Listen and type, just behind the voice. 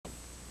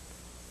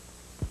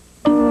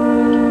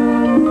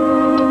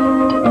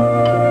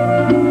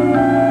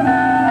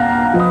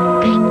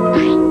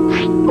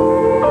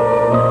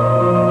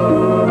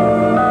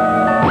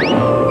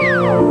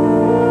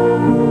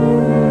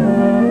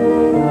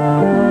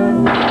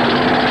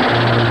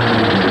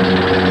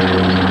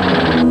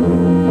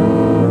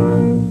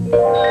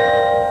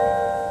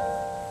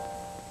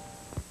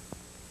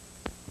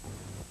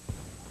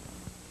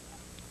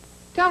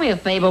a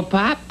fable,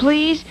 Pop,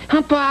 please.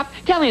 Huh, Pop?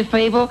 Tell me a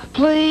fable,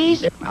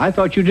 please. I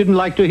thought you didn't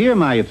like to hear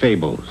my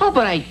fables. Oh,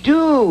 but I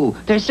do.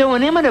 They're so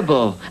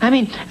inimitable. I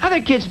mean,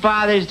 other kids'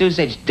 fathers do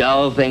such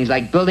dull things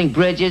like building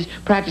bridges,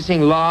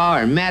 practicing law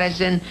or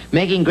medicine,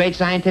 making great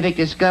scientific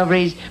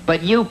discoveries.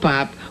 But you,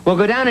 Pop, will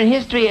go down in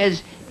history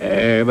as...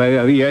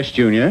 Yes,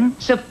 Junior?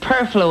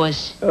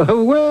 superfluous.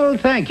 Well,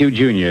 thank you,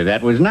 Junior.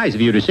 That was nice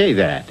of you to say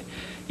that.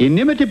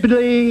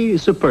 Inimitably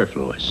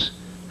superfluous.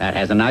 That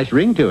has a nice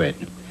ring to it.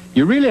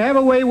 You really have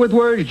a way with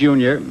words,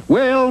 Junior.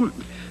 Well,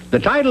 the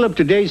title of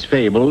today's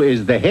fable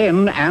is The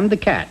Hen and the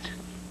Cat.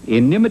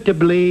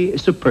 Inimitably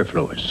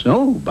superfluous.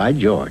 Oh, by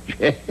George.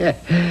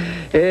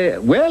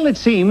 Well, it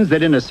seems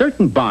that in a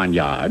certain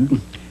barnyard,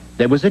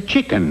 there was a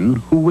chicken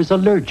who was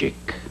allergic.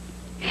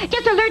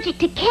 Just allergic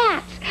to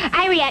cats.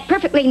 I react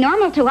perfectly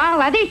normal to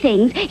all other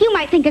things. You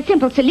might think a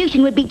simple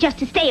solution would be just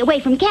to stay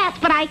away from cats,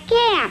 but I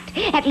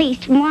can't. At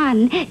least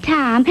one.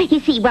 Tom, you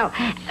see, well,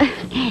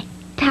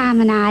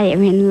 Tom and I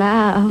are in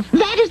love.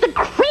 That is the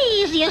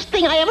craziest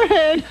thing I ever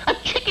heard. A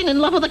chicken in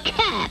love with a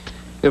cat.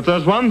 If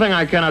there's one thing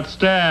I cannot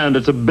stand,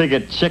 it's a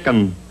bigot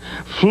chicken.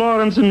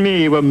 Florence and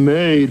me were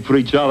made for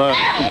each other.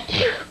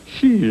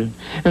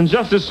 And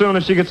just as soon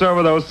as she gets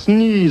over those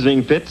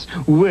sneezing fits,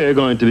 we're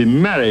going to be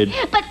married.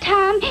 But,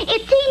 Tom,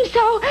 it seems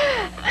so...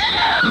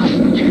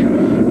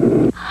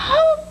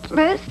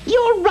 hopeless.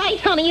 You're right,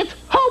 honey. It's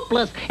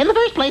hopeless. In the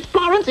first place,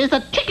 Florence is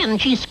a chicken.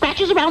 She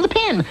scratches around the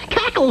pen,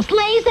 cackles,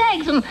 lays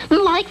eggs, and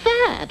like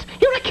that.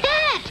 You're a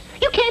cat.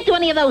 You can't do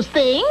any of those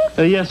things.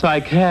 Yes, I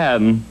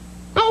can.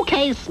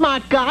 Okay,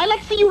 smart guy.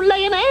 Let's see you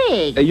lay an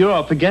egg.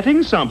 You're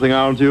forgetting something,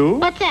 aren't you?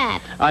 What's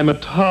that? I'm a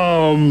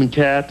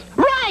tomcat.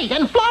 Right,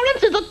 and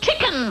Florence is a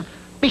chicken.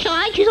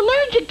 Besides, she's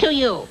allergic to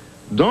you.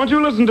 Don't you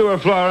listen to her,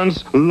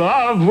 Florence.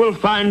 Love will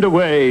find a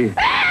way.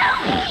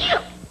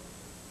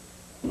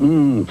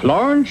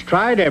 Florence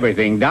tried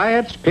everything.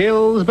 Diets,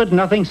 pills, but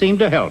nothing seemed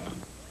to help.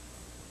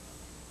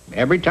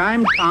 Every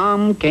time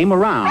Tom came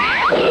around...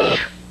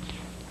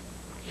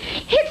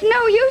 It's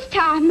no use,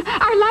 Tom.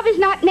 Our love is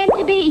not meant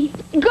to be.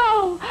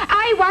 Go.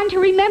 I want to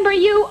remember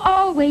you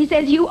always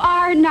as you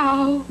are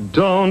now.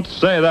 Don't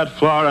say that,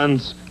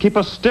 Florence. Keep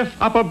a stiff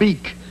upper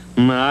beak.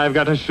 I've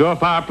got a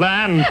surefire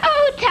plan.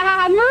 Oh,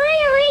 Tom,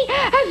 really?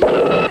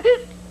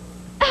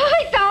 Oh,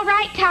 it's all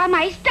right, Tom.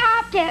 I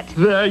stopped it.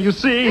 There, you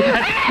see.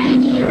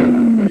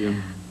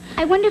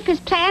 I wonder if his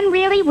plan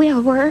really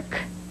will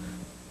work.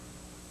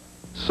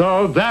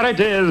 So there it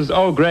is,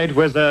 oh great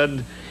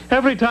wizard.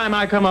 Every time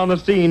I come on the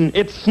scene,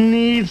 it's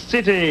Sneeze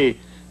City.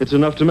 It's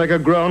enough to make a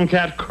grown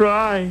cat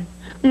cry.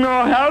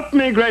 No, help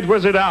me, great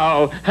wizard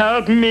owl.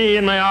 Help me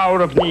in my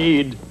hour of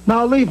need.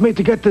 Now leave me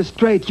to get this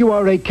straight. You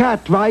are a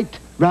cat, right?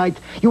 Right.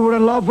 You were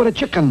in love with a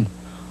chicken.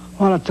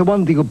 Well, that's the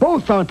one thing. You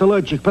both aren't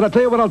allergic, but I'll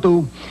tell you what I'll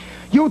do.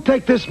 You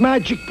take this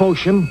magic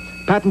potion,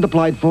 patent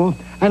applied for,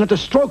 and at the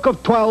stroke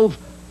of 12,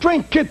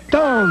 drink it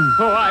down.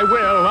 Oh,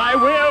 I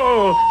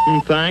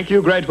will. Thank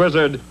you, great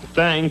wizard.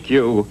 Thank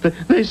you.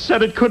 They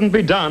said it couldn't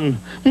be done.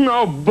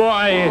 No, boy.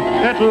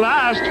 At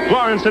last,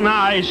 Florence and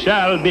I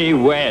shall be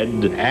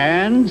wed.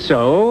 And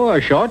so, a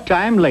short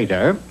time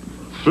later...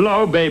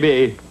 Flo,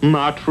 baby,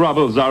 my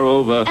troubles are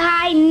over.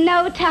 I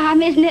know,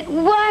 Tom. Isn't it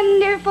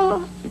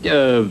wonderful?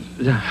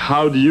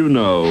 How do you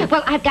know?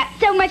 Well, I've got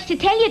so much to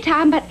tell you,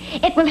 Tom, but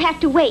it will have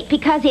to wait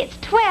because it's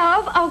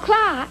 12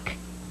 o'clock.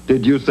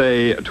 Did you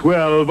say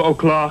 12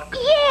 o'clock?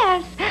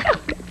 Yes.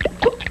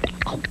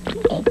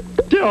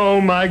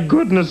 Oh, my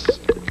goodness.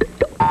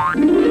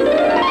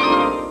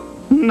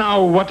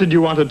 Now, what did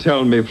you want to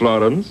tell me,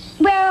 Florence?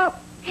 Well,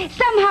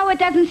 somehow it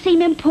doesn't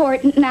seem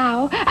important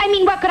now. I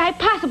mean, what could I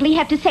possibly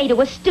have to say to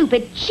a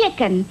stupid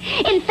chicken?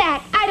 In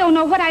fact, I don't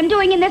know what I'm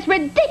doing in this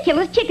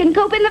ridiculous chicken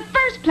coop in the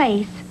first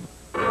place.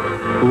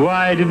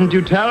 Why didn't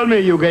you tell me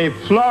you gave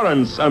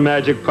Florence a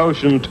magic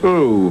potion,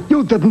 too?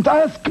 You didn't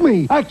ask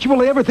me.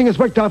 Actually, everything has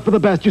worked out for the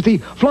best. You see,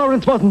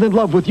 Florence wasn't in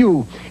love with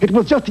you. It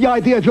was just the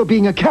idea of your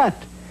being a cat.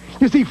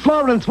 You see,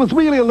 Florence was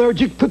really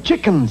allergic to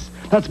chickens.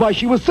 That's why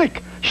she was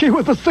sick. She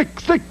was a sick,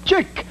 sick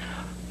chick.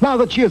 Now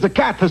that she is a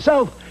cat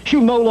herself, she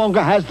no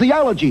longer has the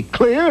allergy.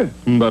 Clear?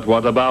 But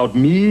what about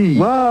me?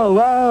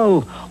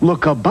 Well,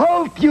 look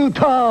about you,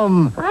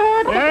 Tom.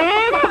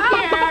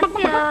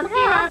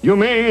 You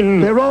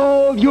mean... They're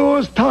all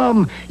yours,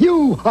 Tom.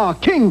 You are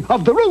king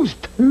of the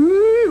roost.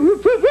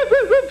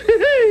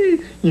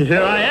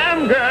 Here I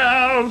am,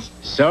 girls.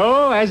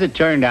 So, as it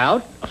turned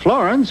out,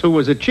 Florence, who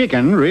was a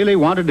chicken, really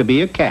wanted to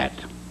be a cat.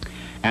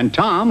 And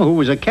Tom, who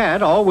was a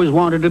cat, always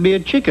wanted to be a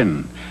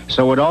chicken.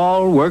 So it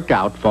all worked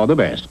out for the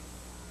best.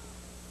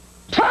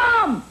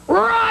 Tom,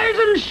 rise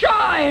and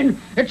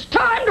shine. It's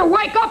time to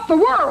wake up the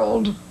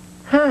world.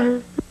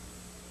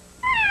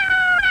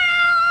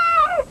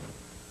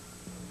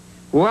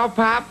 Well,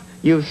 Pop,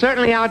 you've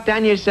certainly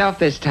outdone yourself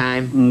this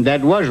time.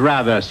 That was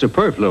rather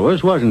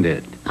superfluous, wasn't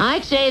it?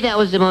 I'd say that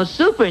was the most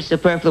super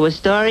superfluous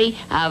story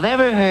I've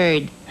ever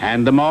heard.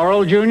 And the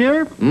moral,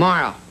 Junior?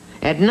 Moral.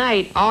 At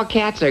night, all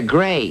cats are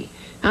gray.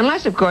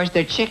 Unless, of course,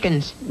 they're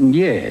chickens.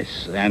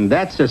 Yes, and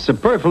that's a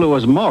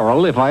superfluous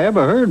moral if I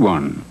ever heard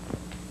one.